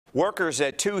Workers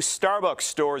at two Starbucks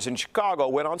stores in Chicago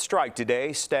went on strike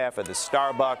today. Staff at the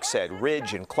Starbucks at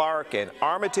Ridge and Clark and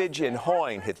Armitage and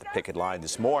Hoyne hit the picket line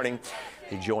this morning.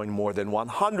 They joined more than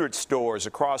 100 stores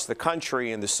across the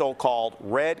country in the so-called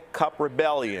Red Cup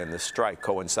Rebellion. The strike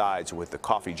coincides with the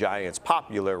coffee giant's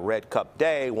popular Red Cup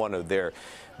Day, one of their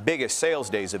biggest sales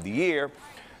days of the year.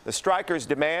 The strikers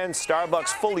demand Starbucks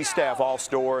fully staff all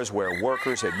stores where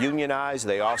workers have unionized.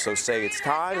 They also say it's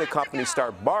time the company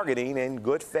start bargaining in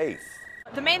good faith.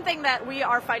 The main thing that we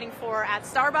are fighting for at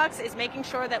Starbucks is making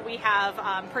sure that we have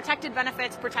protected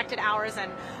benefits, protected hours,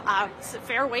 and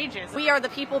fair wages. We are the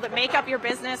people that make up your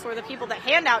business. We're the people that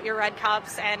hand out your red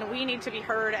cups, and we need to be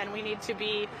heard and we need to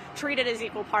be treated as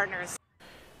equal partners.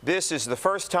 This is the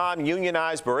first time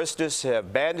unionized baristas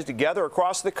have banded together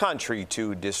across the country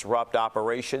to disrupt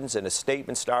operations. In a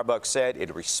statement, Starbucks said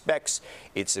it respects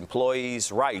its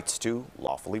employees' rights to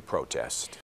lawfully protest.